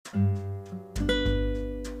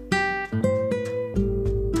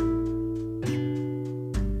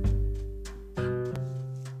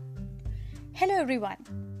everyone.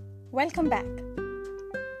 Welcome back.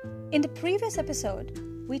 In the previous episode,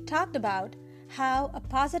 we talked about how a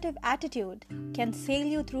positive attitude can sail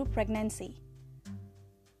you through pregnancy.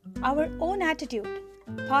 Our own attitude,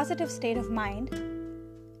 positive state of mind,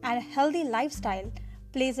 and a healthy lifestyle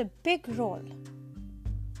plays a big role.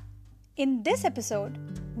 In this episode,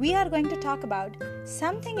 we are going to talk about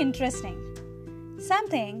something interesting,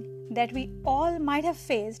 something that we all might have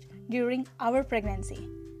faced during our pregnancy.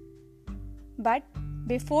 But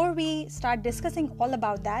before we start discussing all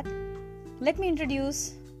about that, let me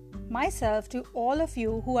introduce myself to all of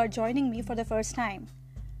you who are joining me for the first time.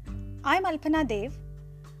 I'm Alpana Dev.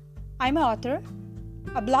 I'm an author,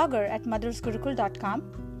 a blogger at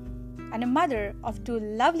mothersgurukul.com, and a mother of two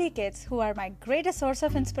lovely kids who are my greatest source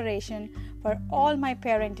of inspiration for all my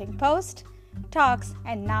parenting posts, talks,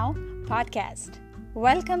 and now podcast.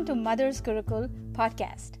 Welcome to Mothers Gurukul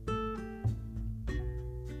podcast.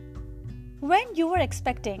 When you were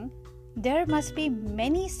expecting, there must be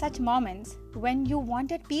many such moments when you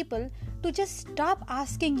wanted people to just stop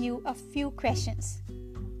asking you a few questions.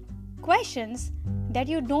 Questions that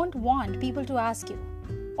you don't want people to ask you,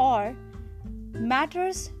 or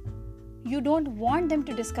matters you don't want them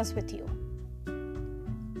to discuss with you.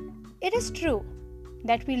 It is true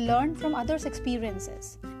that we learn from others'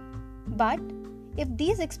 experiences, but if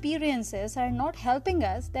these experiences are not helping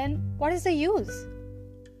us, then what is the use?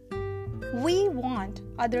 We want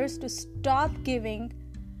others to stop giving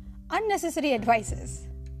unnecessary advices.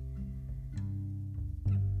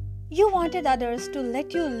 You wanted others to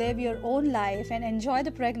let you live your own life and enjoy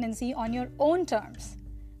the pregnancy on your own terms,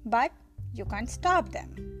 but you can't stop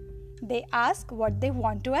them. They ask what they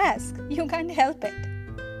want to ask. You can't help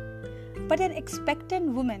it. But an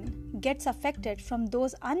expectant woman gets affected from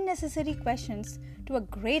those unnecessary questions to a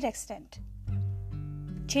great extent.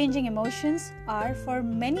 Changing emotions are, for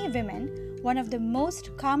many women, one of the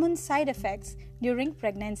most common side effects during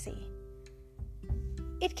pregnancy.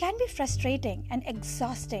 It can be frustrating and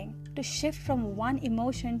exhausting to shift from one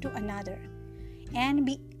emotion to another and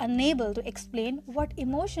be unable to explain what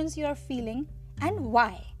emotions you are feeling and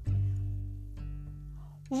why.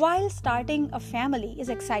 While starting a family is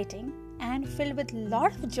exciting and filled with a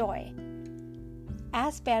lot of joy,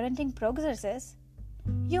 as parenting progresses,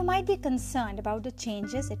 you might be concerned about the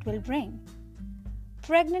changes it will bring.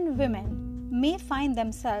 Pregnant women may find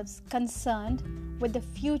themselves concerned with the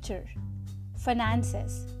future,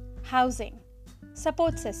 finances, housing,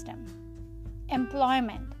 support system,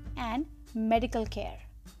 employment, and medical care.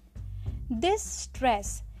 This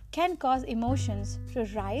stress can cause emotions to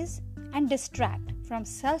rise and distract from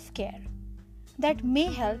self-care that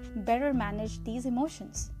may help better manage these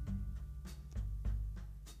emotions.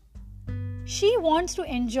 She wants to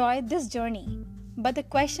enjoy this journey, but the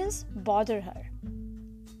questions bother her.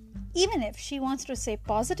 Even if she wants to stay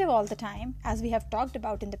positive all the time, as we have talked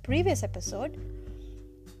about in the previous episode,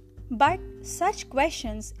 but such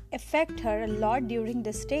questions affect her a lot during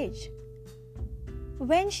this stage.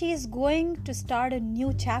 When she is going to start a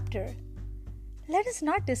new chapter, let us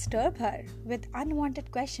not disturb her with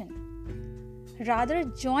unwanted questions. Rather,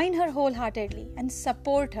 join her wholeheartedly and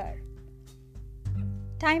support her.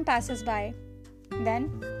 Time passes by,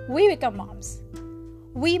 then we become moms.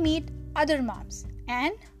 We meet other moms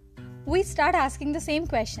and we start asking the same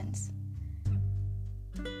questions.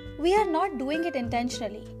 We are not doing it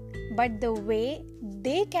intentionally, but the way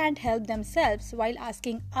they can't help themselves while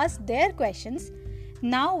asking us their questions,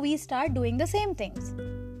 now we start doing the same things.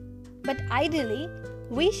 But ideally,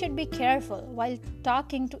 we should be careful while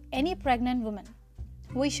talking to any pregnant woman.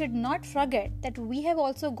 We should not forget that we have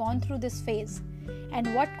also gone through this phase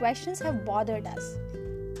and what questions have bothered us.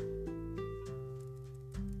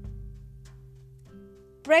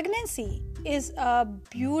 Pregnancy is a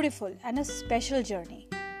beautiful and a special journey.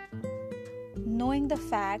 Knowing the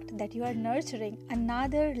fact that you are nurturing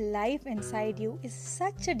another life inside you is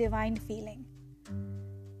such a divine feeling.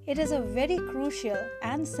 It is a very crucial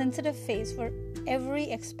and sensitive phase for every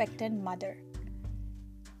expectant mother.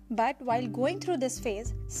 But while going through this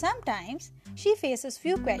phase, sometimes she faces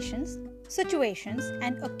few questions, situations,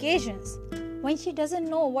 and occasions when she doesn't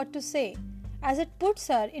know what to say, as it puts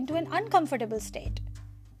her into an uncomfortable state.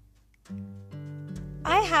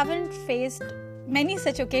 I haven't faced many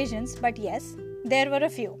such occasions, but yes, there were a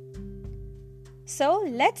few. So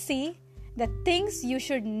let's see the things you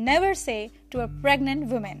should never say to a pregnant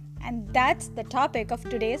woman, and that's the topic of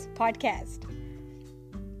today's podcast.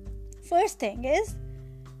 First thing is,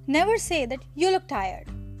 never say that you look tired.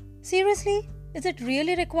 Seriously, is it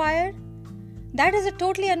really required? That is a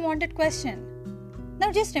totally unwanted question.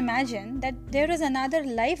 Now just imagine that there is another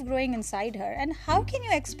life growing inside her, and how can you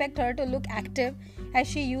expect her to look active as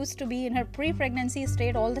she used to be in her pre-pregnancy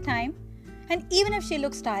state all the time? And even if she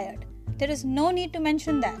looks tired, there is no need to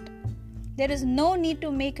mention that. There is no need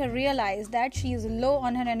to make her realize that she is low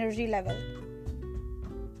on her energy level.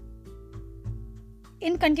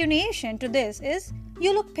 In continuation to this is,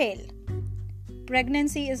 you look pale.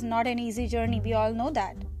 Pregnancy is not an easy journey, we all know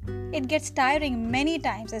that. It gets tiring many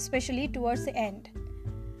times, especially towards the end.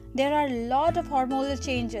 There are a lot of hormonal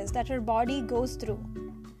changes that her body goes through.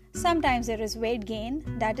 Sometimes there is weight gain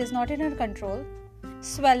that is not in her control,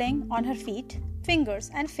 swelling on her feet,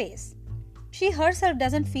 fingers, and face. She herself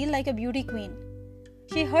doesn't feel like a beauty queen.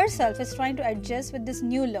 She herself is trying to adjust with this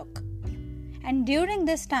new look. And during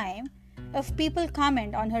this time, if people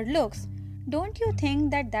comment on her looks, don't you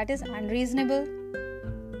think that that is unreasonable?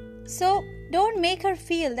 So don't make her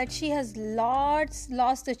feel that she has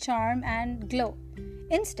lost the charm and glow.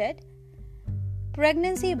 Instead,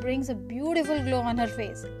 pregnancy brings a beautiful glow on her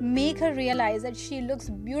face. Make her realize that she looks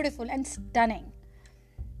beautiful and stunning.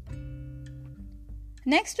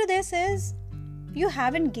 Next to this is, you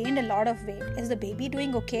haven't gained a lot of weight. Is the baby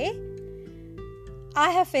doing okay? I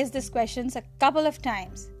have faced these questions a couple of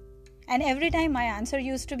times. And every time my answer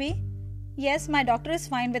used to be, yes, my doctor is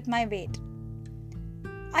fine with my weight.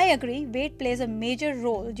 I agree, weight plays a major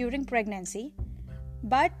role during pregnancy.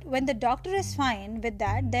 But when the doctor is fine with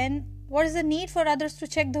that, then what is the need for others to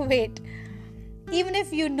check the weight? Even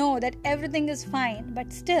if you know that everything is fine,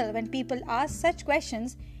 but still when people ask such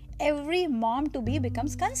questions, every mom-to-be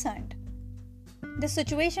becomes concerned. The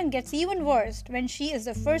situation gets even worse when she is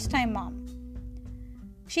the first-time mom.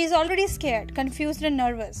 She is already scared, confused, and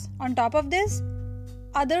nervous. On top of this,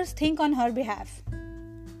 others think on her behalf.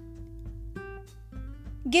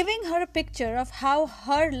 Giving her a picture of how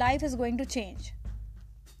her life is going to change.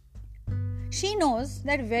 She knows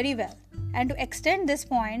that very well. And to extend this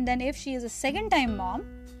point, then if she is a second-time mom,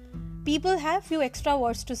 people have few extra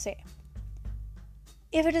words to say.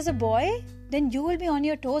 If it is a boy, then you will be on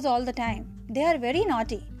your toes all the time. They are very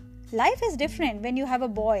naughty. Life is different when you have a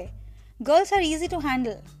boy. Girls are easy to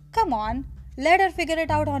handle. Come on, let her figure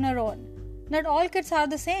it out on her own. Not all kids are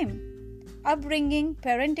the same. Upbringing,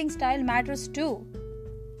 parenting style matters too.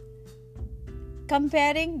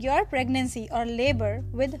 Comparing your pregnancy or labor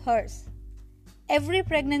with hers. Every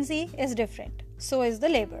pregnancy is different. So is the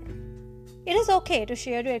labor. It is okay to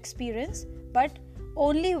share your experience, but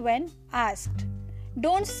only when asked.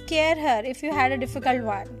 Don't scare her if you had a difficult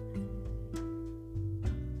one.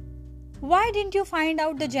 Why didn't you find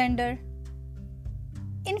out the gender?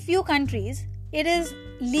 In few countries, it is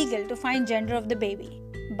legal to find gender of the baby,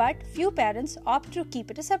 but few parents opt to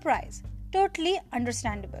keep it a surprise. Totally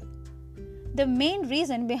understandable. The main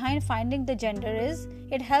reason behind finding the gender is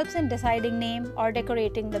it helps in deciding name or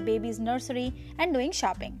decorating the baby's nursery and doing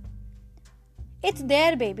shopping. It's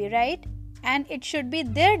their baby, right? And it should be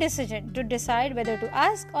their decision to decide whether to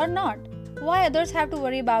ask or not. Why others have to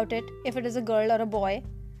worry about it if it is a girl or a boy?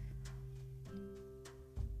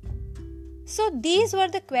 So these were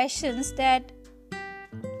the questions that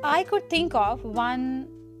I could think of one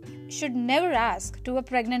should never ask to a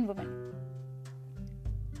pregnant woman.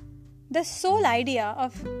 The sole idea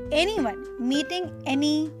of anyone meeting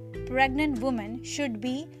any pregnant woman should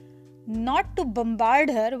be not to bombard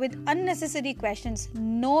her with unnecessary questions,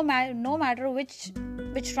 no matter which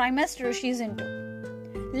trimester she's into.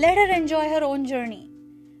 Let her enjoy her own journey.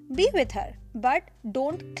 Be with her, but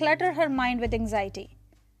don't clutter her mind with anxiety.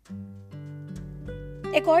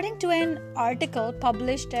 According to an article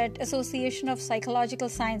published at Association of Psychological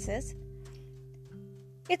Sciences,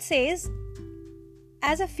 it says,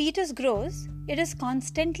 as a fetus grows, it is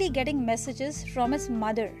constantly getting messages from its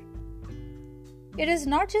mother. It is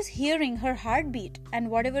not just hearing her heartbeat and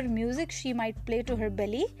whatever music she might play to her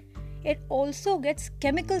belly, it also gets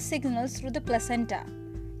chemical signals through the placenta.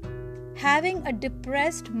 Having a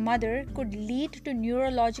depressed mother could lead to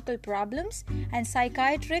neurological problems and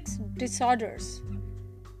psychiatric disorders.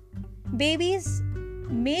 Babies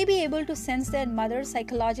may be able to sense their mother's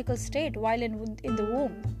psychological state while in the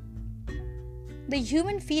womb. The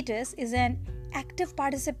human fetus is an active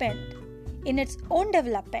participant in its own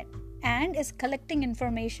development and is collecting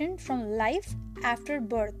information from life after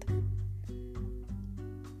birth.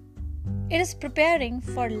 It is preparing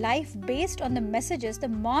for life based on the messages the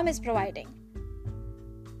mom is providing.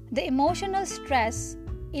 The emotional stress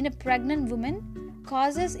in a pregnant woman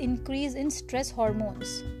causes increase in stress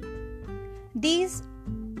hormones. These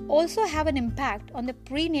also have an impact on the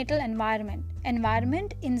prenatal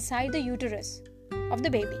environment inside the uterus of the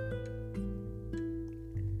baby.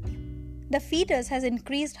 The fetus has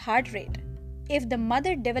increased heart rate, if the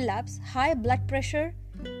mother develops high blood pressure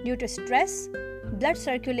due to stress, blood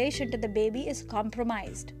circulation to the baby is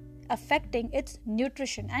compromised, affecting its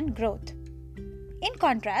nutrition and growth. In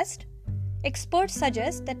contrast, experts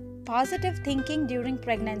suggest that positive thinking during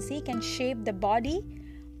pregnancy can shape the body,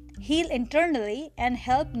 heal internally, and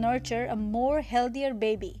help nurture a more healthier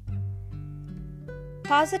baby.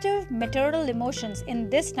 Positive maternal emotions in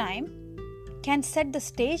this time can set the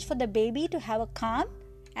stage for the baby to have a calm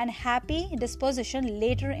and happy disposition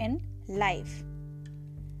later in life.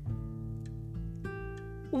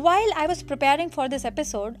 While I was preparing for this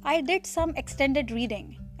episode, I did some extended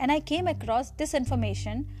reading and I came across this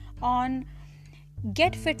information on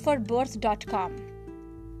getfitforbirth.com.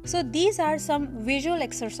 So these are some visual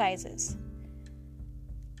exercises.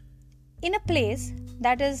 In a place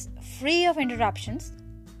that is free of interruptions,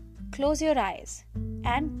 close your eyes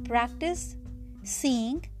and practice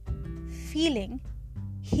seeing, feeling,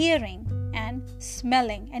 hearing, and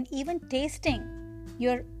smelling, and even tasting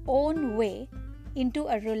your own way into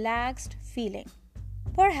a relaxed feeling,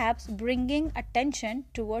 perhaps bringing attention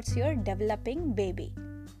towards your developing baby.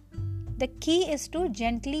 The key is to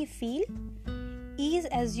gently feel ease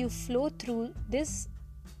as you flow through this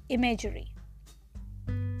imagery.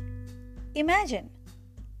 Imagine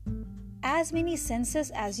as many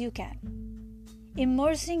senses as you can,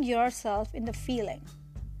 immersing yourself in the feeling.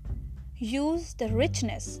 Use the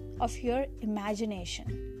richness of your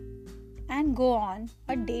imagination and go on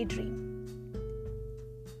a daydream.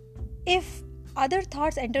 If other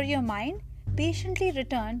thoughts enter your mind, patiently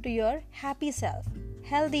return to your happy self,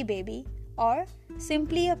 healthy baby, or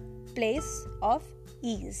simply a place of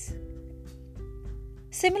ease.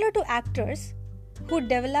 Similar to actors who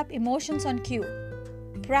develop emotions on cue,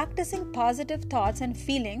 practicing positive thoughts and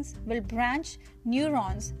feelings will branch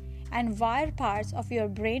neurons and wire parts of your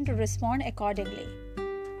brain to respond accordingly.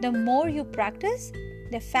 The more you practice,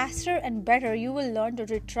 the faster and better you will learn to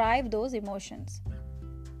retrieve those emotions.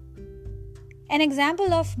 An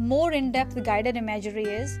example of more in-depth guided imagery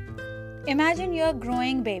is, imagine your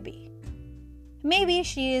growing baby. Maybe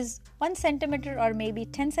she is 1 centimeter or maybe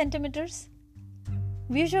 10 centimeters.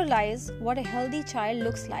 Visualize what a healthy child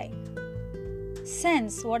looks like.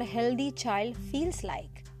 Sense what a healthy child feels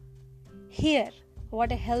like. Hear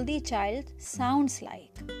what a healthy child sounds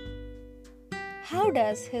like. How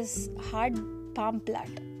does his heart pump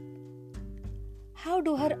blood? How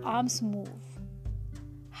do her arms move?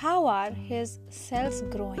 How are his cells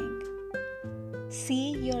growing?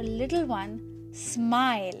 See your little one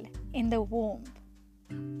smile in the womb.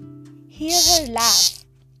 Hear her laugh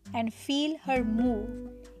and feel her move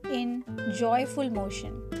in joyful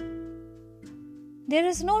motion. There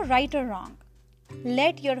is no right or wrong.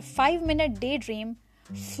 Let your 5-minute daydream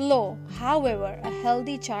flow however a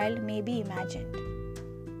healthy child may be imagined.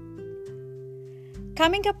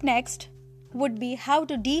 Coming up next would be how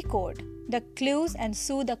to decode the clues and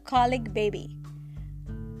soothe a colic baby.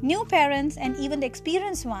 New parents and even the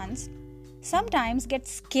experienced ones sometimes get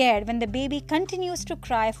scared when the baby continues to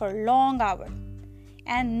cry for long hours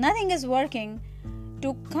and nothing is working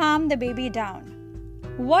to calm the baby down.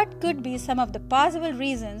 What could be some of the possible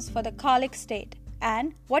reasons for the colic state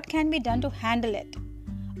and what can be done to handle it?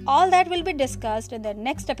 All that will be discussed in the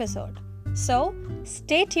next episode. So,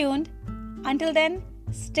 stay tuned. Until then,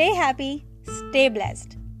 stay happy, stay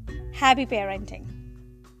blessed. Happy parenting.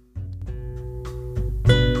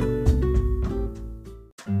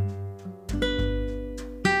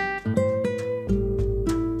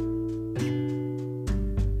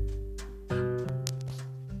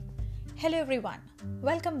 Hello everyone,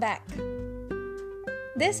 welcome back.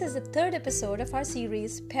 This is the 3rd episode of our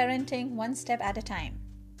series Parenting One Step at a Time.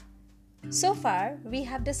 So far, we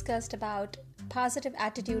have discussed about positive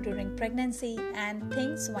attitude during pregnancy and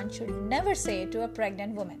things one should never say to a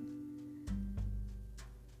pregnant woman.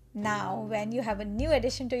 Now, when you have a new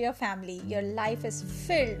addition to your family, your life is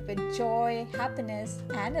filled with joy, happiness,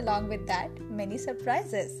 and along with that, many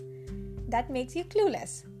surprises. That makes you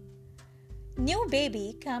clueless. New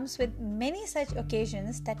baby comes with many such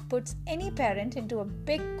occasions that puts any parent into a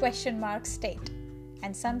big question mark state,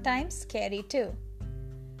 and sometimes scary too.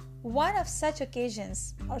 One of such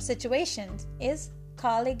occasions or situations is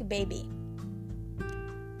colic baby.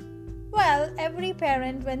 Well, every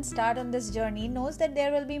parent when start on this journey knows that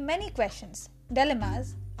there will be many questions,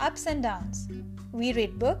 dilemmas, ups and downs. We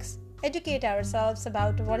read books, educate ourselves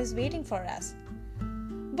about what is waiting for us.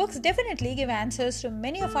 Books definitely give answers to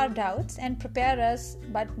many of our doubts and prepare us,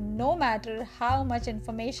 but no matter how much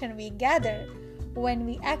information we gather, when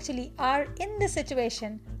we actually are in the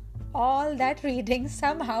situation, all that reading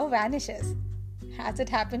somehow vanishes. Has it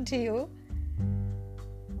happened to you?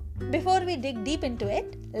 Before we dig deep into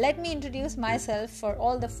it, let me introduce myself for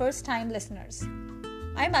all the first-time listeners.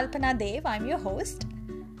 I'm Alpana Dev, I'm your host.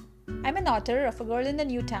 I'm an author of A Girl in the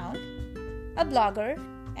New Town, a blogger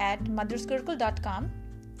at mothersgurukul.com,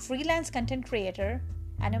 freelance content creator,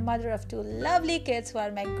 and a mother of 2 lovely kids who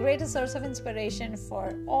are my greatest source of inspiration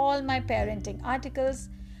for all my parenting articles,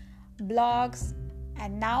 blogs,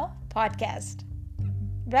 and now podcast.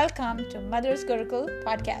 Welcome to Mother's Gurukul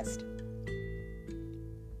podcast.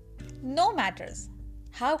 No matters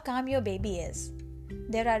how calm your baby is,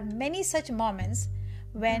 there are many such moments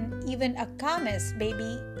when even a calmest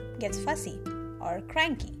baby gets fussy or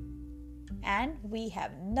cranky, and we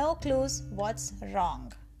have no clues what's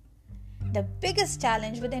wrong. The biggest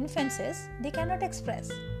challenge with infants is they cannot express.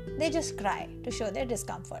 They just cry to show their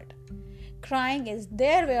discomfort. Crying is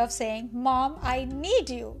their way of saying, "Mom, I need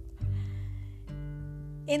you."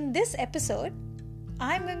 In this episode,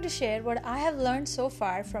 I'm going to share what I have learned so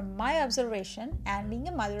far from my observation and being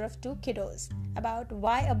a mother of 2 kiddos about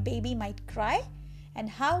why a baby might cry and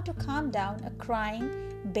how to calm down a crying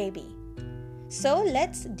baby. So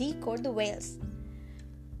let's decode the whales.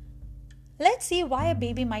 Let's see why a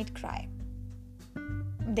baby might cry.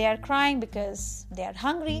 They are crying because they are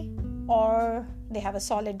hungry, or they have a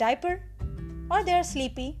solid diaper, or they are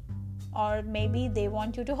sleepy, or maybe they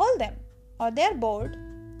want you to hold them, or they are bored,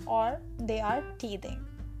 or they are teething.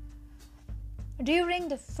 During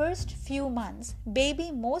the first few months, baby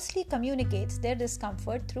mostly communicates their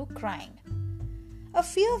discomfort through crying. A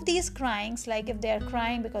few of these cryings, like if they are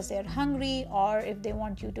crying because they are hungry, or if they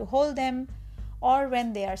want you to hold them, or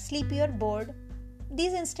when they are sleepy or bored,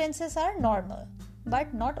 these instances are normal,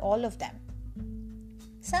 but not all of them.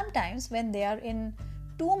 Sometimes when they are in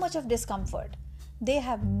too much of discomfort, they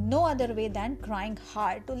have no other way than crying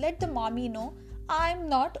hard to let the mommy know, "I'm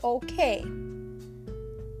not okay."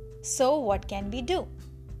 So what can we do?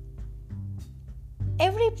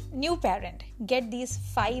 Every new parent get these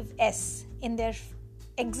 5 S in their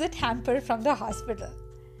exit hamper from the hospital.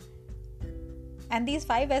 And these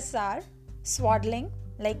 5 S are swaddling,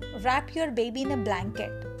 like wrap your baby in a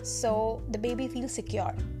blanket so the baby feels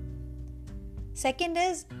secure. Second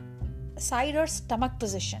is side or stomach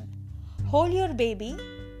position. Hold your baby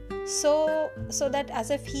so that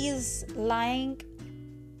as if he is lying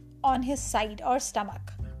on his side or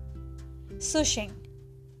stomach. Sushing.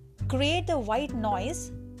 Create a white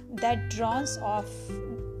noise that drowns off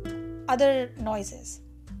other noises.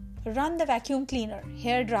 Run the vacuum cleaner,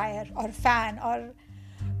 hair dryer, or fan, or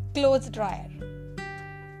clothes dryer.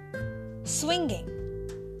 Swinging.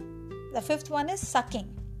 The 5th one is sucking.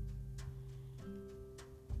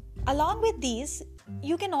 Along with these,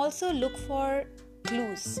 you can also look for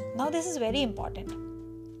clues. Now this is very important.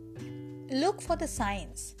 Look for the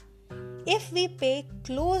signs. If we pay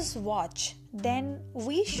close watch, then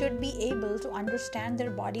we should be able to understand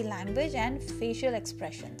their body language and facial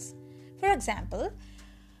expressions. For example,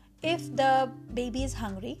 if the baby is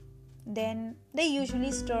hungry, then they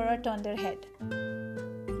usually stir or turn their head.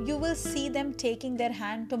 You will see them taking their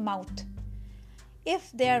hand to mouth.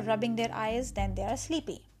 If they are rubbing their eyes, then they are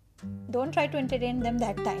sleepy. Don't try to entertain them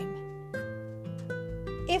that time.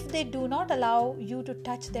 If they do not allow you to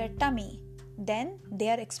touch their tummy, then they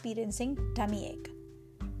are experiencing tummy ache.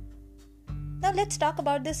 Now let's talk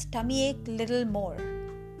about this tummy ache little more,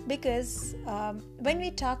 because when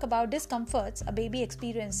we talk about discomforts a baby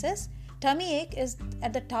experiences, tummy ache is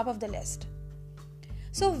at the top of the list.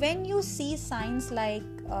 So when you see signs like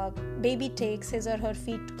baby takes his or her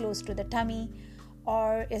feet close to the tummy,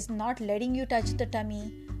 or is not letting you touch the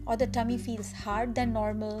tummy, or the tummy feels hard than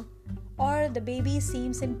normal, or the baby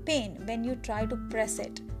seems in pain when you try to press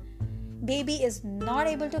it, baby is not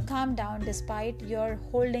able to calm down despite your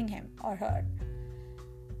holding him or her.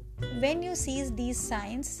 When you see these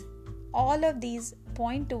signs, all of these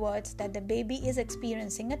point towards that the baby is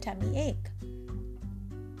experiencing a tummy ache.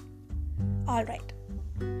 Alright,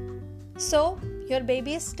 so your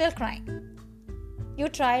baby is still crying. You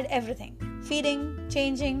tried everything, feeding,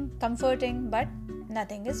 changing, comforting, but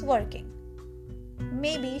nothing is working.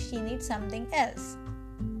 Maybe she needs something else.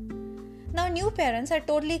 Now, new parents are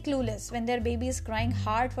totally clueless when their baby is crying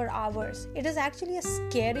hard for hours. It is actually a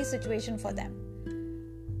scary situation for them.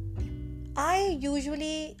 I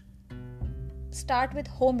usually start with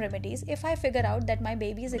home remedies if I figure out that my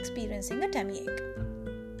baby is experiencing a tummy ache.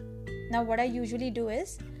 Now, what I usually do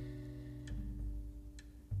is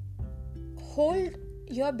hold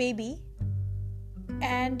your baby,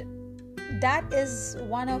 and that is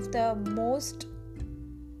one of the most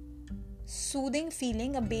soothing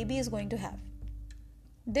feeling a baby is going to have.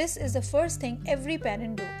 This is the first thing every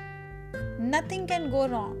parent do. Nothing can go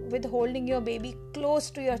wrong with holding your baby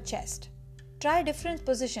close to your chest. Try different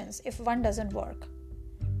positions if one doesn't work.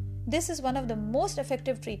 This is one of the most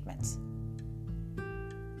effective treatments.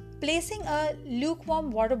 Placing a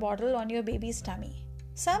lukewarm water bottle on your baby's tummy.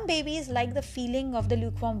 Some babies like the feeling of the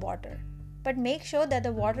lukewarm water, but make sure that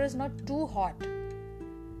the water is not too hot.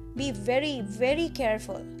 Be very, very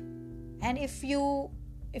careful. And if you're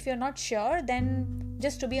not sure, then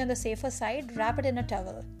just to be on the safer side, wrap it in a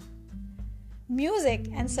towel. Music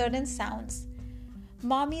and certain sounds.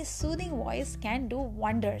 Mommy's soothing voice can do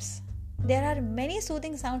wonders. There are many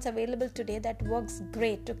soothing sounds available today that works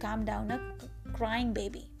great to calm down a crying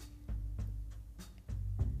baby.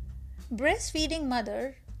 Breastfeeding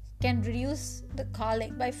mother can reduce the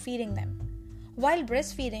colic by feeding them. While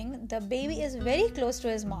breastfeeding, the baby is very close to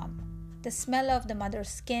his mom. The smell of the mother's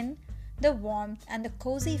skin, the warmth, and the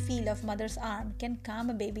cozy feel of mother's arm can calm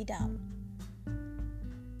a baby down.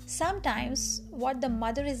 Sometimes what the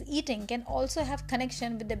mother is eating can also have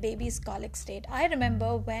connection with the baby's colic state. I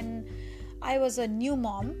remember when I was a new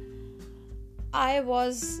mom, I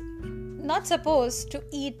was not supposed to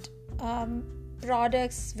eat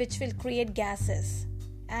products which will create gases,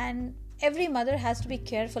 and every mother has to be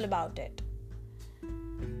careful about it.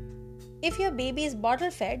 If your baby is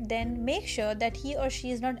bottle fed, then make sure that he or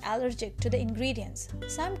she is not allergic to the ingredients.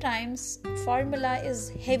 Sometimes formula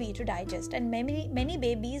is heavy to digest and many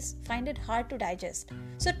babies find it hard to digest.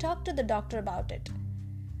 So talk to the doctor about it.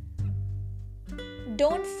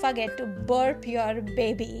 Don't forget to burp your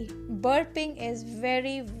baby. Burping is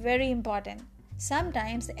very, very important.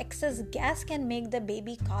 Sometimes excess gas can make the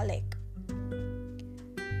baby colic.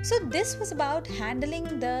 So this was about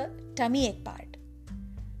handling the tummy ache part.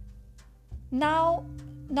 Now,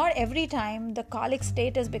 not every time the colic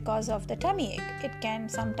state is because of the tummy ache. It can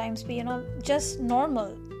sometimes be, just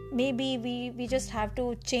normal. Maybe we just have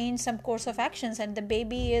to change some course of actions and the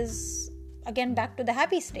baby is again back to the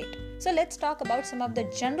happy state. So let's talk about some of the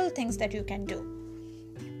general things that you can do.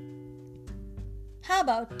 How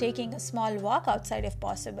about taking a small walk outside if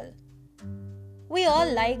possible? We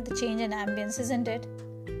all like the change in ambience, isn't it?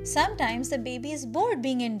 Sometimes the baby is bored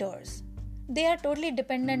being indoors. They are totally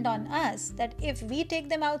dependent on us that if we take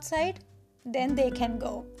them outside, then they can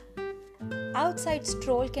go. Outside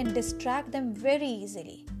stroll can distract them very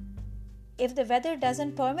easily. If the weather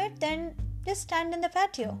doesn't permit, then just stand in the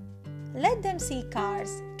patio. Let them see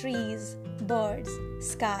cars, trees, birds,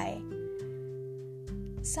 sky.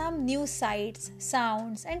 Some new sights,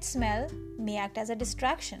 sounds, and smell may act as a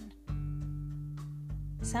distraction.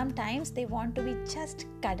 Sometimes they want to be just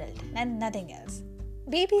cuddled and nothing else.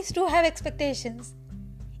 Babies too have expectations.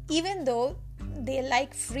 Even though they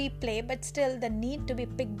like free play, but still the need to be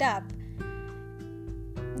picked up.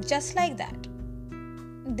 Just like that.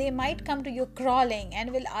 They might come to you crawling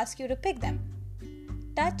and will ask you to pick them.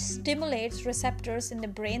 Touch stimulates receptors in the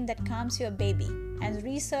brain that calms your baby, and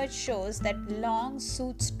research shows that long,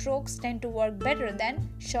 soothed strokes tend to work better than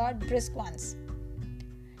short, brisk ones.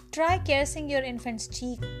 Try caressing your infant's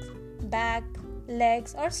cheeks, back,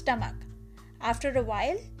 legs, or stomach. After a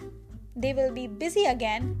while, they will be busy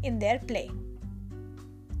again in their play.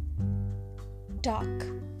 Talk.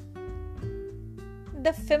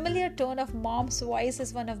 The familiar tone of mom's voice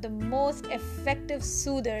is one of the most effective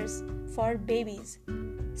soothers for babies.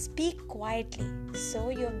 Speak quietly so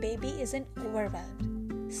your baby isn't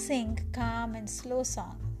overwhelmed. Sing calm and slow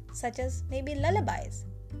songs, such as maybe lullabies.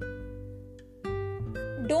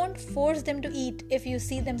 Don't force them to eat if you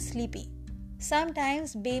see them sleepy.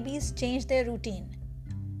 Sometimes babies change their routine.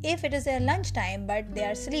 If it is their lunchtime but they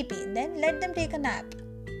are sleepy, then let them take a nap.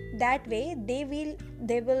 That way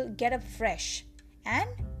they will get up fresh and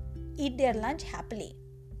eat their lunch happily.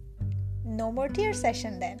 No more tear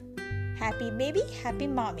session then. Happy baby, happy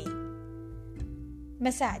mommy.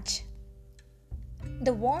 Massage.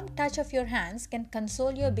 The warm touch of your hands can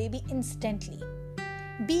console your baby instantly.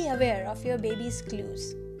 Be aware of your baby's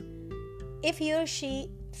clues. If he or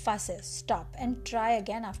she fusses, stop and try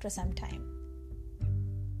again after some time.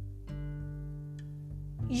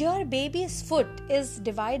 Your baby's foot is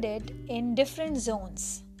divided in different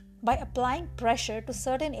zones. By applying pressure to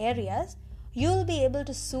certain areas, you will be able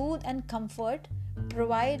to soothe and comfort,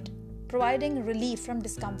 providing relief from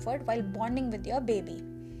discomfort while bonding with your baby.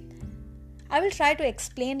 I will try to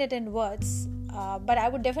explain it in words, but I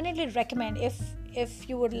would definitely recommend if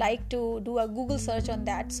you would like to do a Google search on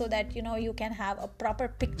that so that you can have a proper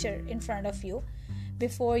picture in front of you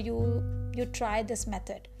before you try this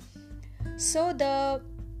method. So the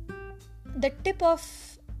tip of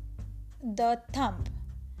the thumb,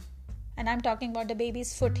 and I'm talking about the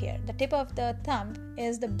baby's foot here, the tip of the thumb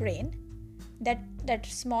is the brain that that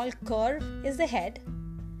small curve is the head,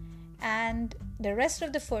 and the rest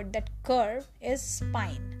of the foot, that curve, is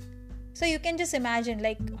spine. So you can just imagine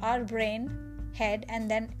like our brain, head, and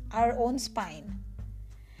then our own spine.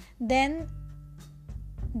 Then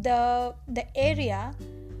the area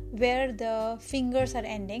where the fingers are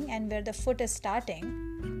ending and where the foot is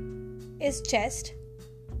starting is chest,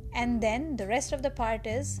 and then the rest of the part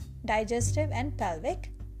is digestive and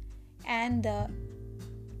pelvic, and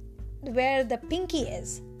where the pinky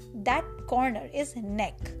is, that corner is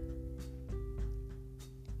neck.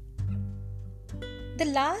 The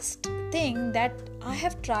last thing that I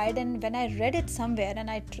have tried, and when I read it somewhere and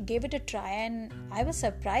I gave it a try and I was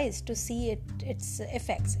surprised to see its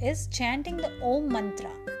effects, is chanting the Om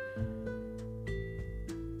mantra.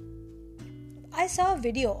 I saw a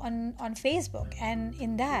video on Facebook, and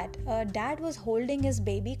in that a dad was holding his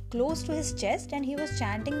baby close to his chest and he was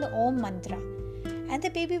chanting the Om mantra, and the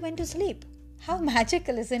baby went to sleep. How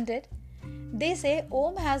magical, isn't it? They say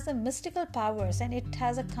Om has the mystical powers and it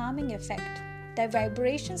has a calming effect. The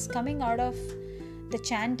vibrations coming out of the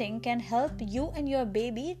chanting can help you and your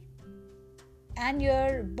baby and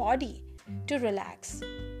your body to relax.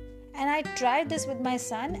 And I tried this with my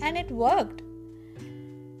son and it worked.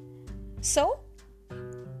 So,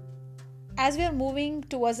 as we are moving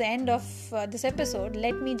towards the end of this episode,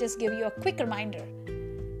 let me just give you a quick reminder.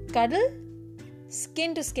 Cuddle,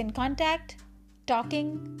 skin to skin contact,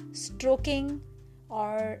 talking, stroking,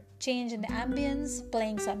 or change in the ambience,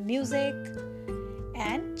 playing some music,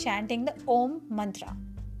 and chanting the Om mantra.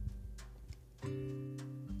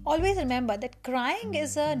 Always remember that crying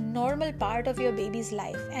is a normal part of your baby's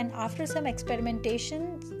life, and after some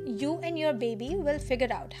experimentation, you and your baby will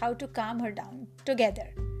figure out how to calm her down together.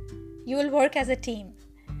 You will work as a team.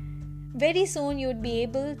 Very soon you would be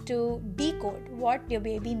able to decode what your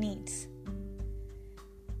baby needs.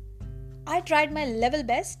 I tried my level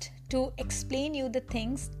best to explain you the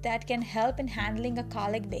things that can help in handling a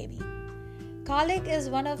colic baby. Colic is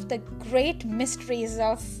one of the great mysteries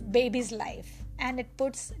of baby's life, and it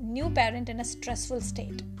puts new parent in a stressful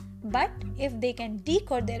state. But if they can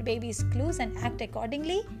decode their baby's clues and act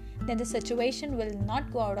accordingly, then the situation will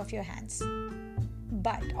not go out of your hands.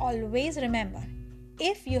 But always remember,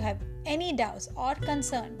 if you have any doubts or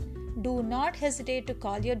concern, do not hesitate to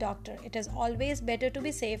call your doctor. It is always better to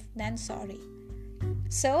be safe than sorry.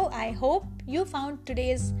 So I hope you found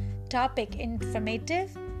today's topic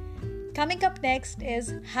informative. Coming up next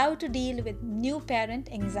is how to deal with new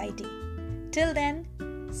parent anxiety. Till then,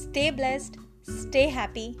 stay blessed, stay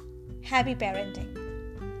happy, happy parenting.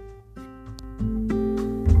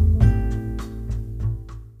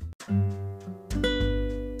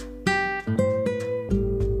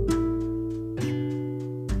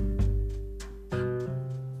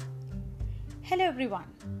 Hello everyone.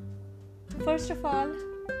 First of all,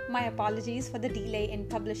 my apologies for the delay in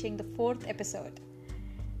publishing the 4th episode.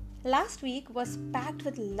 Last week was packed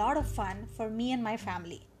with a lot of fun for me and my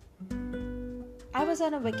family. I was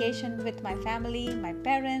on a vacation with my family, my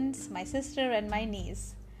parents, my sister and my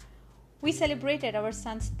niece. We celebrated our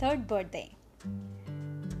son's 3rd birthday.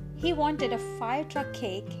 He wanted a fire truck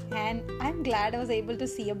cake, and I'm glad I was able to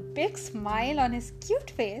see a big smile on his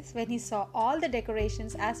cute face when he saw all the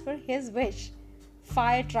decorations as per his wish.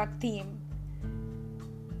 Fire truck theme.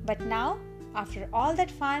 But now, after all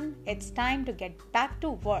that fun, it's time to get back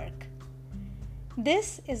to work.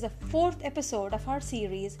 This is the 4th episode of our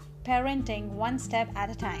series, Parenting One Step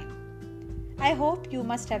at a Time. I hope you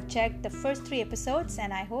must have checked the first 3 episodes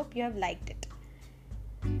and I hope you have liked it.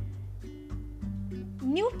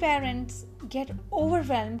 New parents get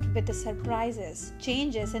overwhelmed with the surprises,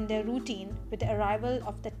 changes in their routine with the arrival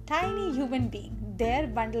of the tiny human being, their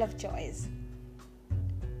bundle of joys.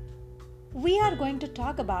 We are going to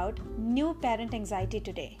talk about new parent anxiety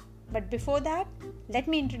today. But before that, let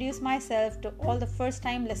me introduce myself to all the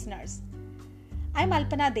first-time listeners. I'm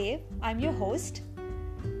Alpana Dev. I'm your host.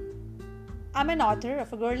 I'm an author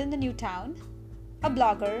of A Girl in the New Town, a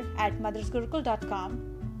blogger at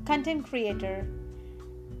mothersgurukul.com, content creator,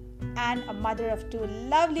 and a mother of 2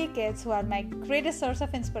 lovely kids who are my greatest source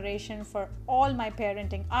of inspiration for all my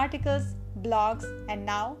parenting articles, blogs, and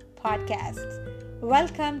now podcasts.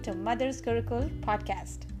 Welcome to Mother's Gurukul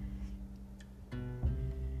podcast.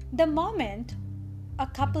 The moment a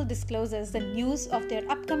couple discloses the news of their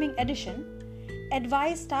upcoming edition,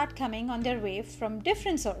 advice start coming on their way from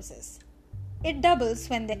different sources. It doubles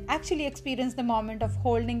when they actually experience the moment of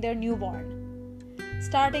holding their newborn.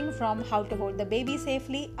 Starting from how to hold the baby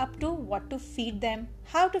safely up to what to feed them,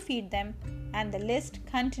 how to feed them, and the list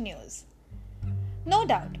continues. No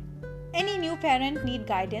doubt, any new parent need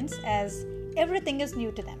guidance as everything is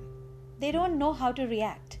new to them. they don't know how to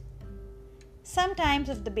react. Sometimes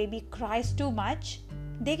if the baby cries too much,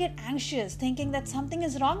 they get anxious thinking that something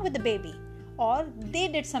is wrong with the baby or they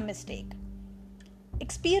did some mistake.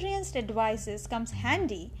 Experienced advices comes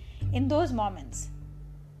handy in those moments.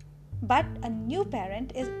 But a new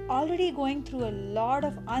parent is already going through a lot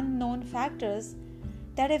of unknown factors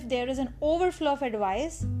that if there is an overflow of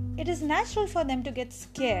advice, it is natural for them to get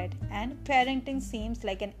scared and parenting seems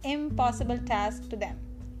like an impossible task to them.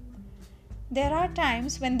 There are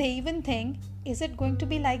times when they even think, is it going to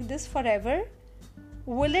be like this forever?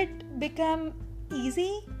 Will it become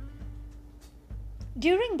easy?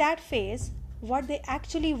 During that phase, what they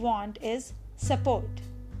actually want is support,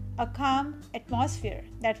 a calm atmosphere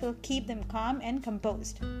that will keep them calm and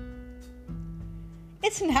composed.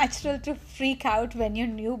 It's natural to freak out when your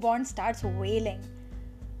newborn starts wailing.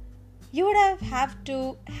 You would have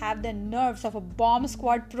to have the nerves of a bomb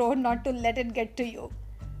squad pro not to let it get to you.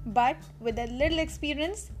 But with a little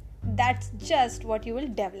experience, that's just what you will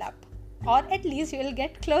develop, or at least you will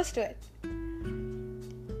get close to it.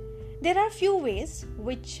 There are few ways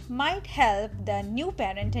which might help the new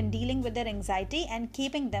parent in dealing with their anxiety and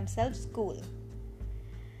keeping themselves cool.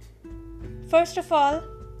 First of all,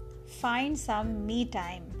 find some me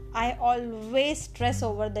time. I always stress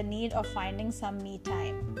over the need of finding some me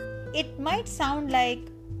time. It might sound like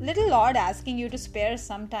little odd asking you to spare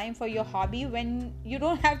some time for your hobby when you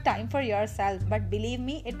don't have time for yourself, but believe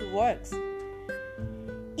me, it works.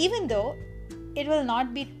 Even though it will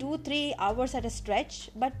not be 2-3 hours at a stretch,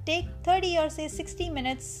 but take 30 or say 60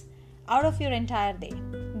 minutes out of your entire day.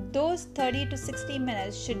 Those 30 to 60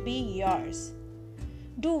 minutes should be yours.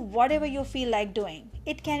 Do whatever you feel like doing.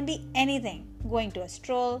 It can be anything: going to a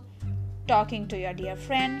stroll, talking to your dear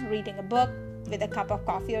friend, reading a book with a cup of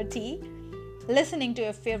coffee or tea, listening to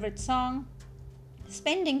your favorite song,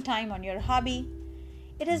 spending time on your hobby.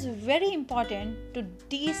 It is very important to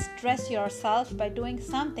de-stress yourself by doing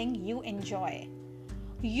something you enjoy.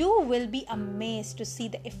 You will be amazed to see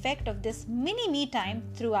the effect of this mini me time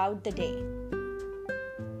throughout the day.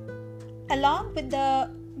 Along with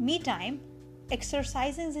the me time,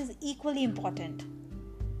 exercising is equally important.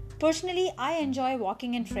 Personally, I enjoy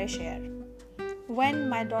walking in fresh air. When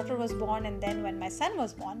my daughter was born and then when my son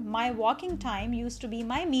was born, my walking time used to be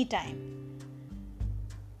my me time.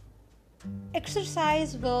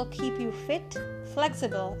 Exercise will keep you fit,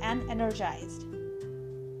 flexible, and energized.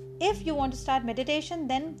 If you want to start meditation,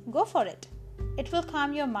 then go for it. It will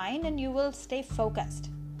calm your mind and you will stay focused.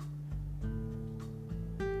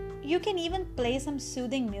 You can even play some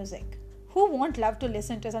soothing music. Who won't love to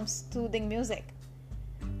listen to some soothing music?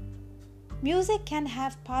 Music can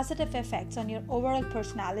have positive effects on your overall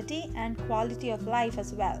personality and quality of life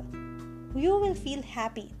as well. You will feel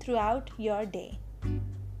happy throughout your day.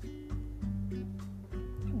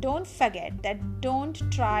 Don't forget that don't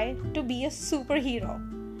try to be a superhero.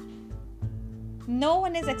 No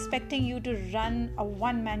one is expecting you to run a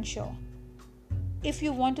one-man show. If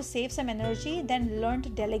you want to save some energy, then learn to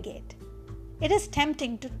delegate. It is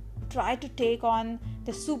tempting to try to take on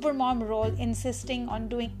the supermom role, insisting on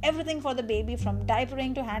doing everything for the baby from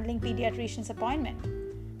diapering to handling pediatrician's appointment.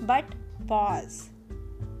 But pause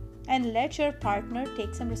and let your partner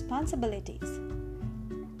take some responsibilities.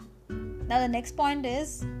 Now the next point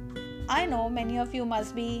is, I know many of you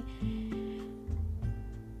must be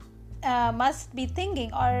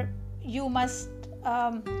thinking, or you may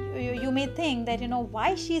think that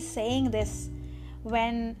why she's saying this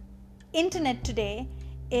when internet today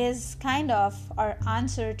is kind of our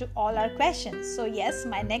answer to all our questions. So yes,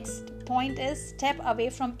 my next point is step away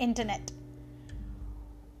from internet.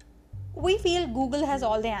 We feel Google has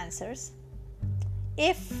all the answers.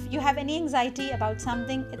 If you have any anxiety about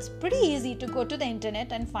something, it's pretty easy to go to the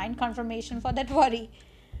internet and find confirmation for that worry.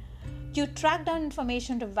 You track down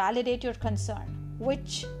information to validate your concern,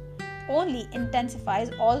 which only intensifies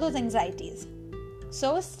all those anxieties.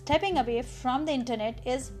 So stepping away from the internet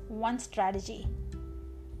is one strategy.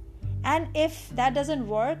 And if that doesn't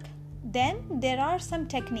work, then there are some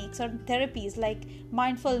techniques or therapies like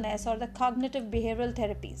mindfulness or the cognitive behavioral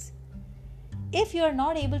therapies. If you are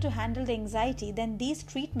not able to handle the anxiety, then these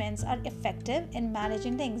treatments are effective in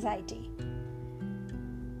managing the anxiety.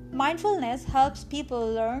 Mindfulness helps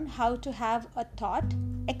people learn how to have a thought,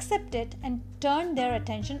 accept it, and turn their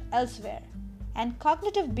attention elsewhere. And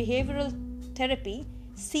cognitive behavioral therapy,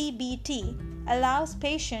 CBT, allows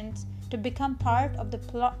patients to become part of the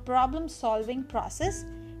problem-solving process,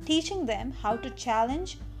 teaching them how to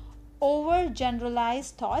challenge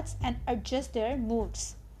overgeneralized thoughts and adjust their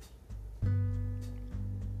moods.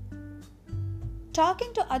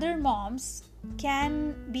 Talking to other moms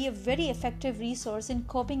can be a very effective resource in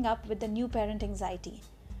coping up with the new parent anxiety.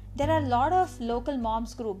 There are a lot of local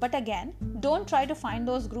moms group, but again, don't try to find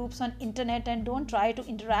those groups on internet and don't try to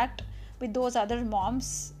interact with those other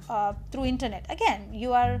moms through internet. Again,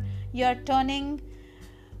 you are turning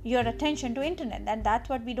your attention to internet, and that's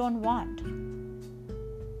what we don't want.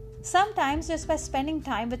 Sometimes just by spending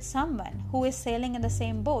time with someone who is sailing in the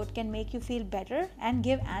same boat can make you feel better and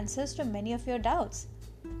give answers to many of your doubts.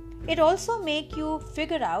 It also make you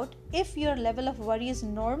figure out if your level of worry is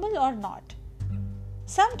normal or not.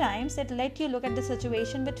 Sometimes it let you look at the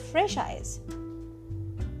situation with fresh eyes.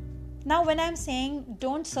 Now, when I'm saying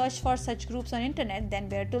don't search for such groups on internet, then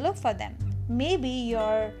where to look for them? Maybe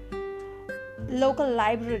your local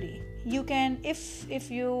library. You can,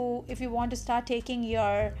 if you want to start taking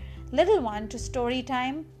your little one to story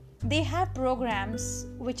time, they have programs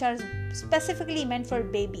which are specifically meant for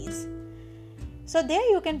babies. So there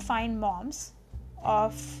you can find moms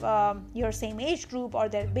of your same age group, or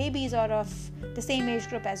their babies are of the same age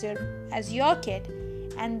group as your kid,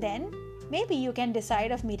 and then maybe you can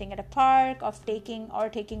decide of meeting at a park, of taking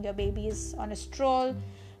your babies on a stroll.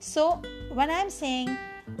 So when I'm saying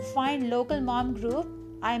find local mom group,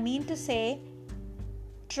 I mean to say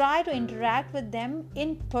try to interact with them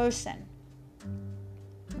in person.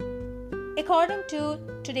 According to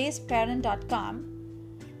todaysparent.com,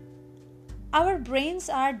 our brains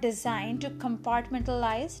are designed to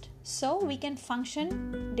compartmentalize so we can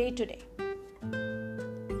function day to day.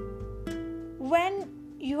 When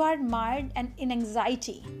you are mired and in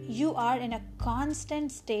anxiety, you are in a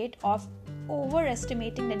constant state of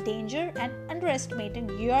overestimating the danger and underestimating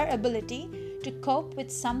your ability to cope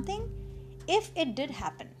with something if it did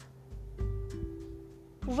happen.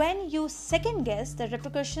 When you second guess the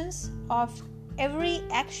repercussions of every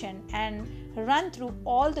action and run through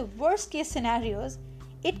all the worst case scenarios,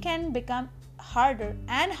 it can become harder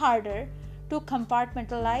and harder to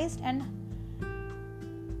compartmentalize and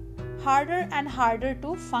harder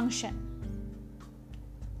to function.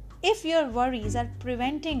 If your worries are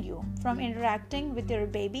preventing you from interacting with your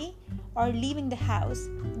baby or leaving the house,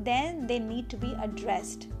 then they need to be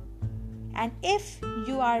addressed. And if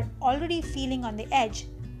you are already feeling on the edge,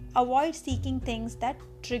 avoid seeking things that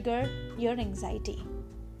trigger your anxiety.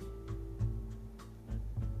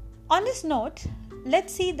 On this note,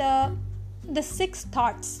 let's see the 6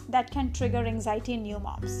 thoughts that can trigger anxiety in new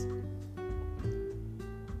moms.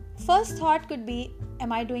 First thought could be,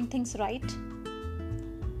 am I doing things right?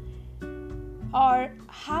 Or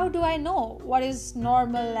how do I know what is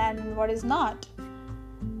normal and what is not?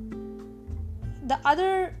 The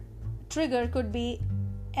other trigger could be,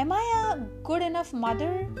 am I a good enough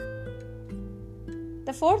mother?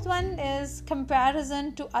 The fourth one is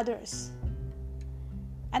comparison to others.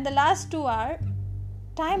 And the last 2 are,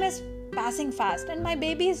 time is passing fast and my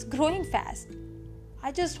baby is growing fast.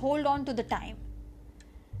 I just hold on to the time.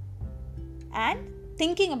 And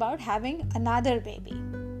thinking about having another baby.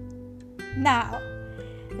 Now,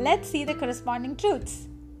 let's see the corresponding truths.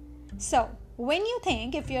 So, when you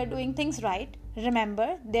think if you're doing things right,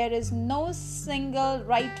 remember there is no single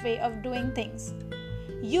right way of doing things.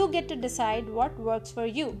 You get to decide what works for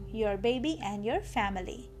you, your baby, and your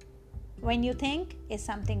family. When you think, is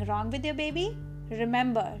something wrong with your baby?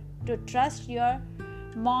 Remember to trust your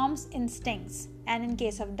mom's instincts, and in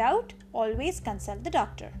case of doubt, always consult the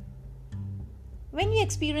doctor. When you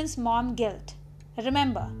experience mom guilt,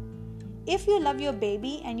 remember, if you love your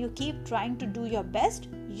baby and you keep trying to do your best,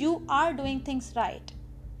 you are doing things right.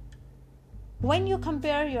 When you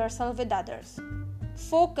compare yourself with others,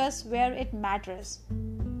 focus where it matters,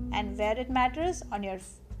 and where it matters on your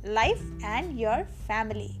life and your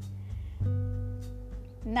family.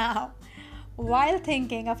 Now, while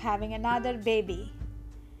thinking of having another baby,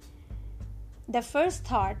 the first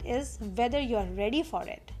thought is whether you are ready for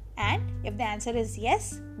it. And if the answer is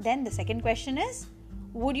yes, then the second question is,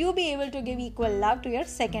 would you be able to give equal love to your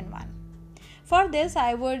second one? For this,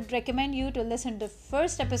 I would recommend you to listen to the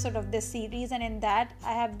first episode of this series, and in that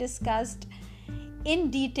I have discussed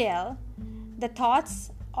in detail the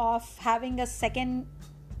thoughts of having a second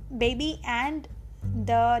baby and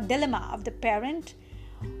the dilemma of the parent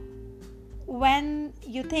when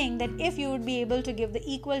you think that if you would be able to give the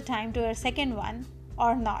equal time to your second one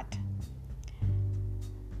or not.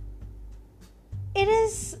 It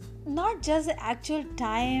is not just the actual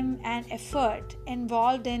time and effort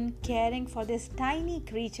involved in caring for this tiny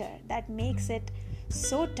creature that makes it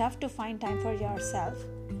so tough to find time for yourself.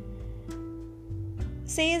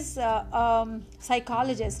 Says a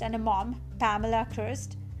psychologist and a mom, Pamela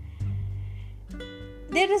Kirst,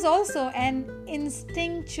 there is also an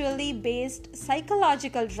instinctually based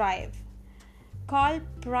psychological drive called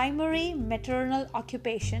primary maternal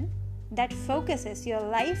occupation that focuses your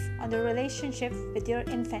life on the relationship with your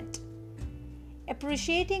infant.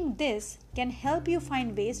 Appreciating this can help you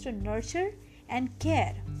find ways to nurture and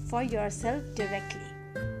care for yourself directly.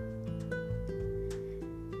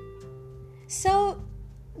 So,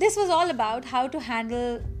 this was all about how to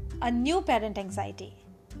handle a new parent anxiety.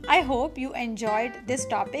 I hope you enjoyed this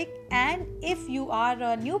topic, and if you are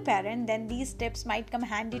a new parent, then these tips might come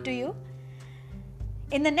handy to you.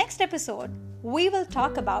 In the next episode, we will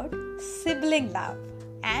talk about sibling love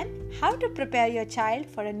and how to prepare your child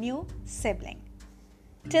for a new sibling.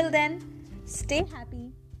 Till then, stay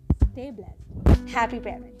happy, stay blessed. Happy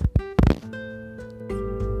parent.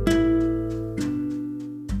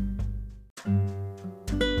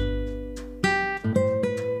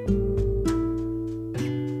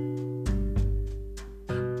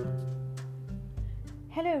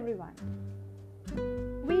 Hello everyone.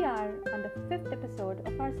 We are on the 5th episode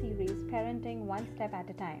of our series Parenting One Step at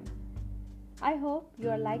a Time. I hope you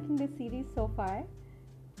are liking this series so far.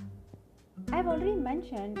 I've already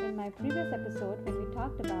mentioned in my previous episode when we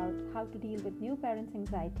talked about how to deal with new parents'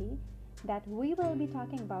 anxiety that we will be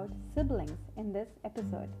talking about siblings in this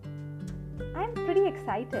episode. I'm pretty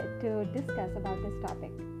excited to discuss about this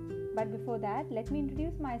topic. But before that, let me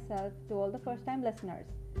introduce myself to all the first-time listeners.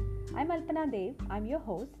 I'm Alpana Dev, I'm your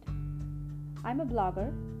host. I'm a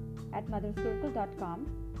blogger at motherscircle.com,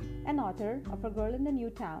 an author of A Girl in the New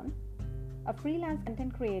Town, a freelance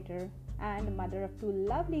content creator, and a mother of 2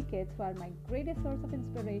 lovely kids who are my greatest source of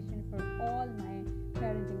inspiration for all my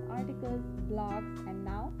parenting articles, blogs, and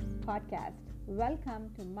now podcast.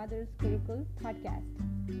 Welcome to Mother's Curricle Podcast.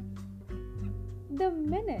 The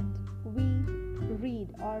minute we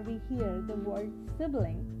read or we hear the word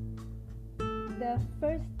sibling, the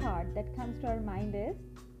first thought that comes to our mind is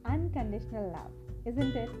unconditional love,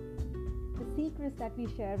 isn't it? The secrets that we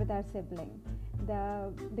share with our sibling,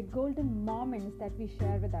 the golden moments that we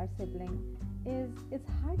share with our sibling it's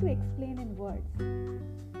hard to explain in words.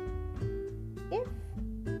 If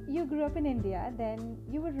you grew up in India, then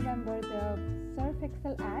you would remember the Surf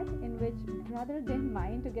Excel ad in which brother didn't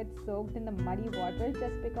mind to get soaked in the muddy water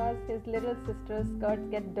just because his little sister's skirts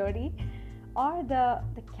get dirty, or the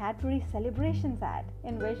Cadbury Celebrations ad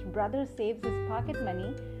in which brother saves his pocket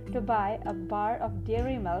money to buy a bar of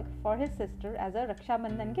dairy milk for his sister as a Raksha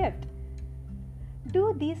Bandhan gift.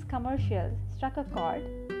 Do these commercials struck a chord?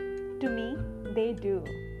 To me, they do.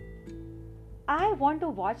 I want to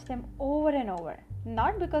watch them over and over,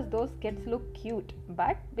 not because those kids look cute,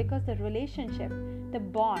 but because the relationship, the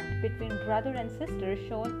bond between brother and sister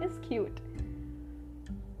shown is cute.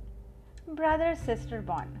 Brother-sister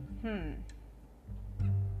bond.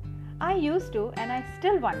 I used to, and I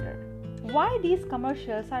still wonder, why these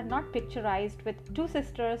commercials are not picturized with 2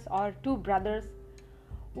 sisters or 2 brothers.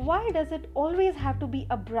 Why does it always have to be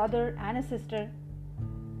a brother and a sister?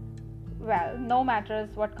 Well, no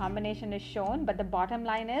matters what combination is shown, but the bottom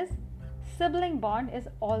line is, sibling bond is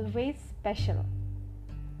always special.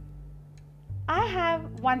 I have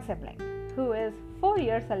one sibling who is 4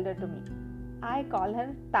 years older to me. I call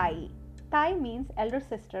her Tai. Tai means elder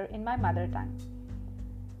sister in my mother tongue.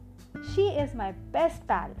 She is my best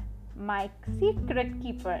pal, my secret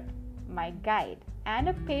keeper, my guide, and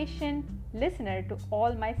a patient listener to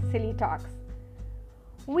all my silly talks.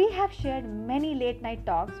 We have shared many late night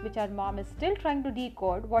talks which our mom is still trying to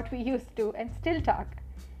decode what we used to and still talk.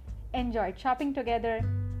 Enjoyed shopping together.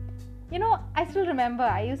 I still remember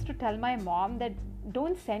I used to tell my mom that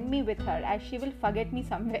don't send me with her as she will forget me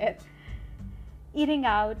somewhere. Eating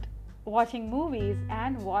out, watching movies,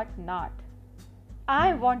 and what not.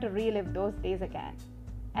 I want to relive those days again.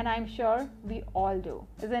 And I'm sure we all do,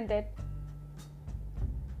 isn't it?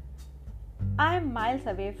 I'm miles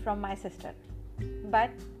away from my sister.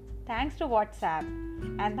 But thanks to WhatsApp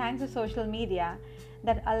and thanks to social media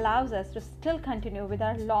that allows us to still continue with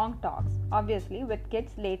our long talks. Obviously, with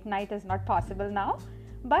kids, late night is not possible now.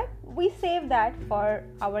 But we save that for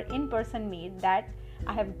our in-person meet that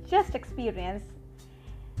I have just experienced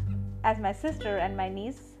as my sister and my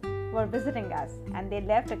niece were visiting us, and they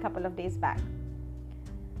left a couple of days back.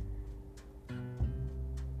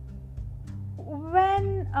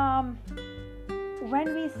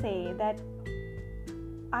 When we say that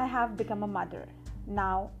I have become a mother,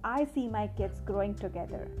 now I see my kids growing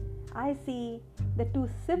together. I see the 2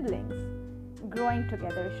 siblings growing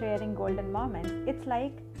together, sharing golden moments. It's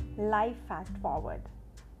like life fast forward.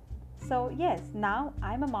 So yes, now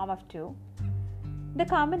I'm a mom of 2. The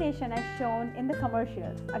combination is shown in the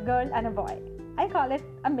commercials, a girl and a boy. I call it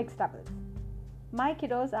a mixed doubles. My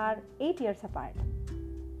kiddos are 8 years apart.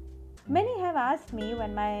 Many have asked me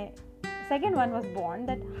when my second one was born,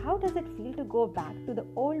 that how does it feel to go back to the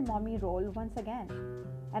old mommy role once again?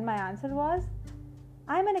 And my answer was,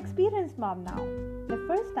 I'm an experienced mom now. The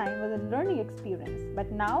first time was a learning experience,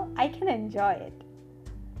 but now I can enjoy it.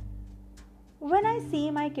 When I see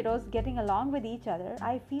my kiddos getting along with each other,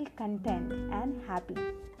 I feel content and happy.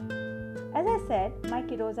 As I said, my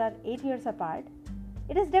kiddos are 8 years apart.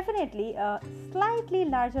 It is definitely a slightly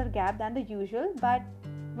larger gap than the usual, but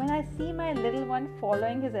when I see my little one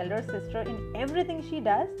following his elder sister in everything she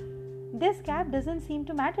does, this gap doesn't seem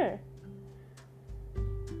to matter.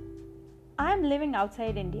 I am living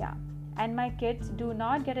outside India, and my kids do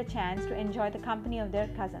not get a chance to enjoy the company of their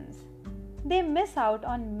cousins. They miss out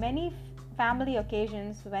on many family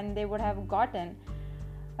occasions when they would have gotten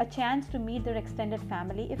a chance to meet their extended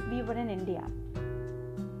family if we were in India.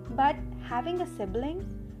 But having a sibling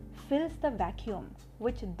fills the vacuum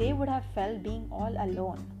which they would have felt being all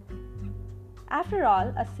alone. After all,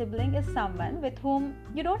 a sibling is someone with whom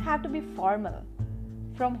you don't have to be formal,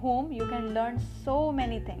 from whom you can learn so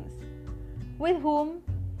many things, with whom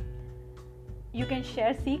you can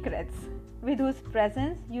share secrets, with whose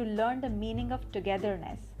presence you learn the meaning of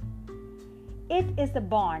togetherness. It is the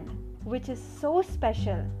bond which is so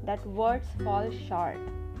special that words fall short.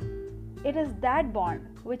 It is that bond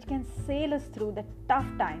which can sail us through the tough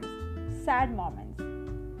times, sad moments.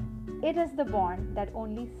 It is the bond that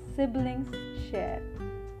only siblings share.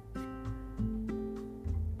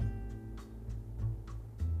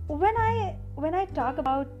 When I talk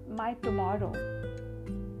about my tomorrow,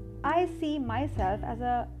 I see myself as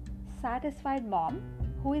a satisfied mom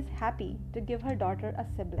who is happy to give her daughter a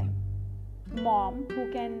sibling. Mom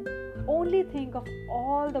who can only think of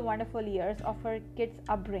all the wonderful years of her kids'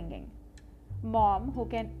 upbringing. Mom who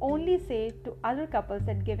can only say to other couples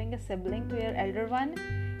that giving a sibling to your elder one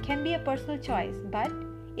can be a personal choice, but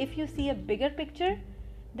if you see a bigger picture,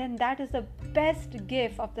 then that is the best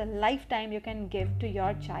gift of the lifetime you can give to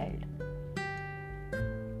your child.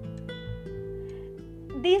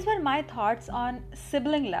 These were my thoughts on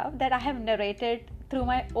sibling love that I have narrated through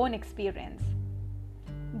my own experience.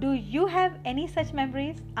 Do you have any such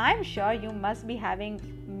memories? I'm sure you must be having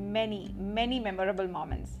many, many memorable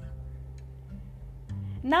moments.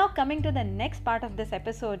 Now coming to the next part of this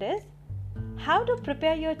episode is how to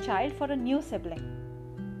prepare your child for a new sibling.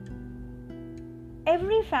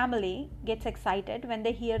 Every family gets excited when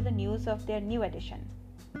they hear the news of their new addition.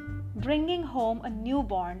 Bringing home a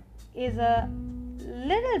newborn is a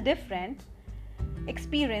little different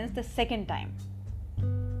experience the second time.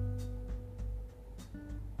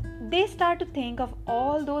 They start to think of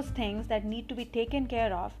all those things that need to be taken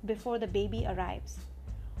care of before the baby arrives.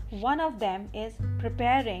 One of them is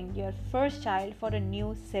preparing your first child for a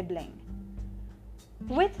new sibling.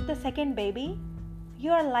 With the second baby,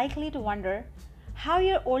 you are likely to wonder how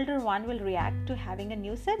your older one will react to having a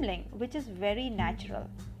new sibling, which is very natural.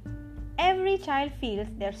 Every child feels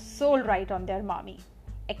their sole right on their mommy,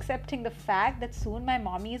 accepting the fact that soon my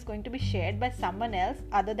mommy is going to be shared by someone else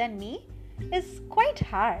other than me is quite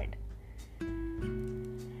hard.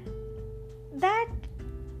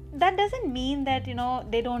 That doesn't mean that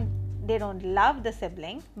they don't love the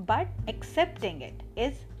sibling, but accepting it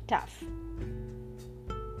is tough.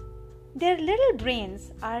 Their little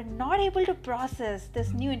brains are not able to process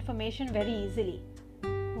this new information very easily.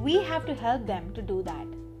 We have to help them to do that.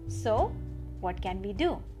 So, what can we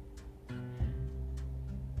do?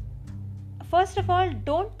 First of all,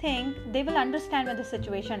 don't think they will understand when the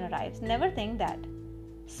situation arrives. Never think that.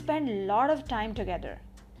 Spend a lot of time together.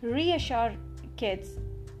 Reassure kids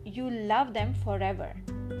you love them forever.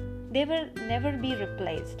 They will never be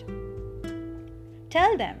replaced.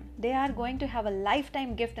 Tell them they are going to have a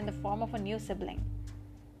lifetime gift in the form of a new sibling.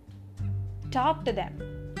 Talk to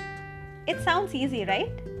them. It sounds easy,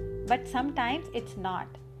 right? But sometimes it's not.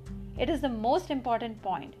 It is the most important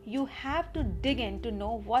point. You have to dig in to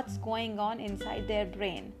know what's going on inside their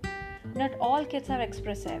brain. Not all kids are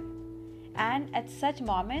expressive. And at such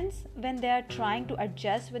moments, when they are trying to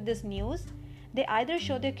adjust with this news, they either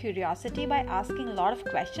show their curiosity by asking a lot of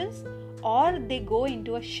questions, or they go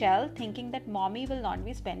into a shell thinking that mommy will not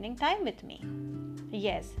be spending time with me.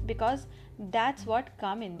 Yes, because that's what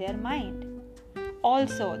comes in their mind.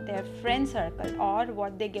 Also, their friend circle or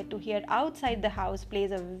what they get to hear outside the house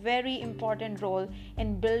plays a very important role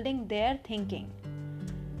in building their thinking.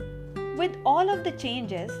 With all of the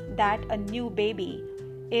changes that a new baby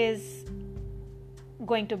is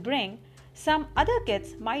going to bring, some other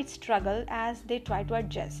kids might struggle as they try to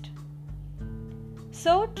adjust.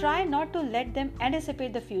 So try not to let them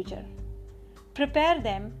anticipate the future. Prepare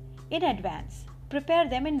them in advance. Prepare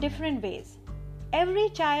them in different ways. Every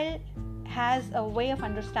child has a way of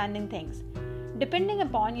understanding things. Depending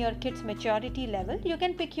upon your kid's maturity level, you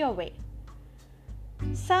can pick your way.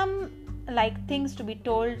 Some like things to be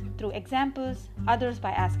told through examples, others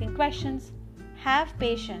by asking questions. Have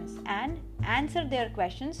patience and answer their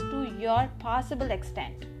questions to your possible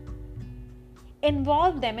extent.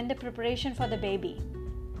 Involve them in the preparation for the baby.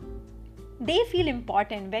 They feel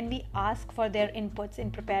important when we ask for their inputs in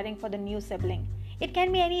preparing for the new sibling. It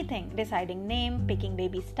can be anything: deciding name, picking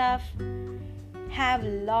baby stuff. Have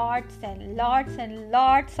lots and lots and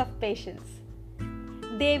lots of patience.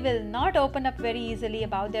 They will not open up very easily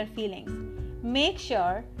about their feelings. Make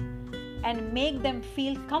sure and make them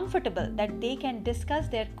feel comfortable that they can discuss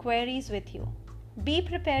their queries with you. Be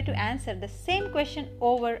prepared to answer the same question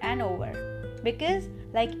over and over, because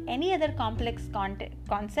like any other complex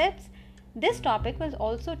concepts, this topic will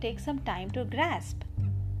also take some time to grasp.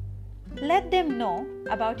 Let them know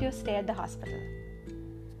about your stay at the hospital.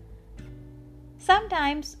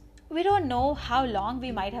 Sometimes we don't know how long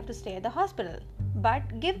we might have to stay at the hospital,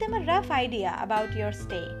 but give them a rough idea about your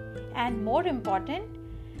stay, and more important,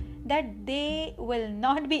 that they will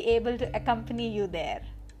not be able to accompany you there.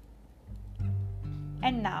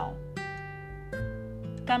 And now,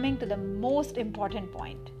 coming to the most important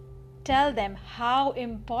point, tell them how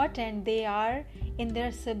important they are in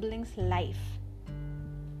their siblings' life.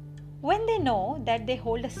 When they know that they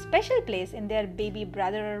hold a special place in their baby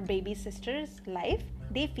brother or baby sister's life,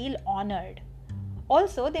 they feel honored.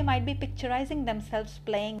 Also, they might be picturizing themselves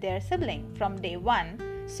playing their sibling from day one,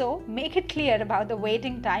 so make it clear about the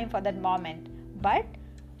waiting time for that moment. But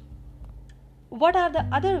what are the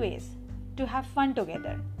other ways to have fun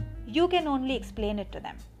together? You can only explain it to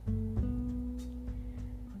them.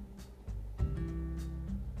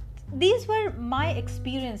 These were my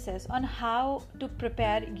experiences on how to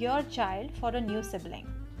prepare your child for a new sibling.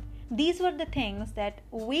 These were the things that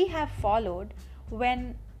we have followed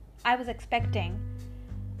when I was expecting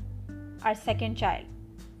our second child.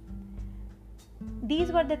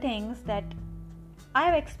 These were the things that I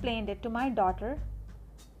have explained it to my daughter,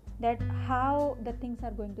 that how the things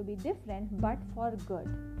are going to be different but for good.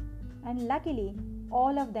 And luckily,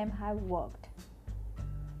 all of them have worked.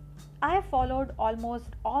 I have followed almost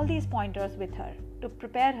all these pointers with her to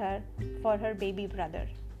prepare her for her baby brother.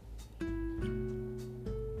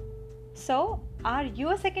 So, are you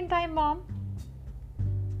a second-time mom?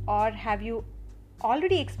 Or have you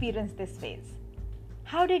already experienced this phase?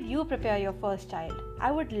 How did you prepare your first child?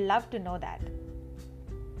 I would love to know that.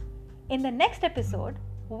 In the next episode,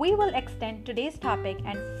 we will extend today's topic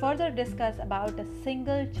and further discuss about a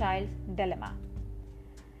single child's dilemma.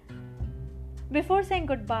 Before saying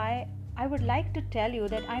goodbye, I would like to tell you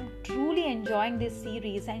that I'm truly enjoying this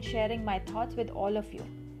series and sharing my thoughts with all of you.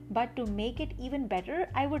 But to make it even better,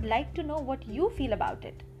 I would like to know what you feel about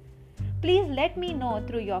it. Please let me know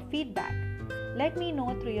through your feedback. Let me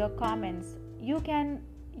know through your comments. You can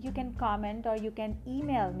comment or you can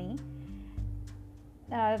email me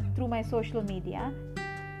through my social media,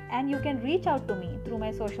 and you can reach out to me through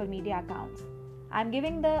my social media accounts. I'm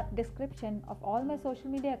giving the description of all my social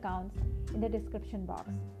media accounts in the description box.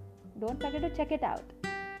 Don't forget to check it out.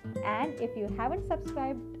 And if you haven't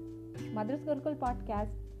subscribed Mother's Gurukul podcast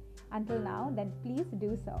until now, then please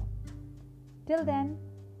do so. Till then,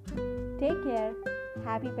 take care.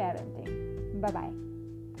 Happy parenting. Bye-bye.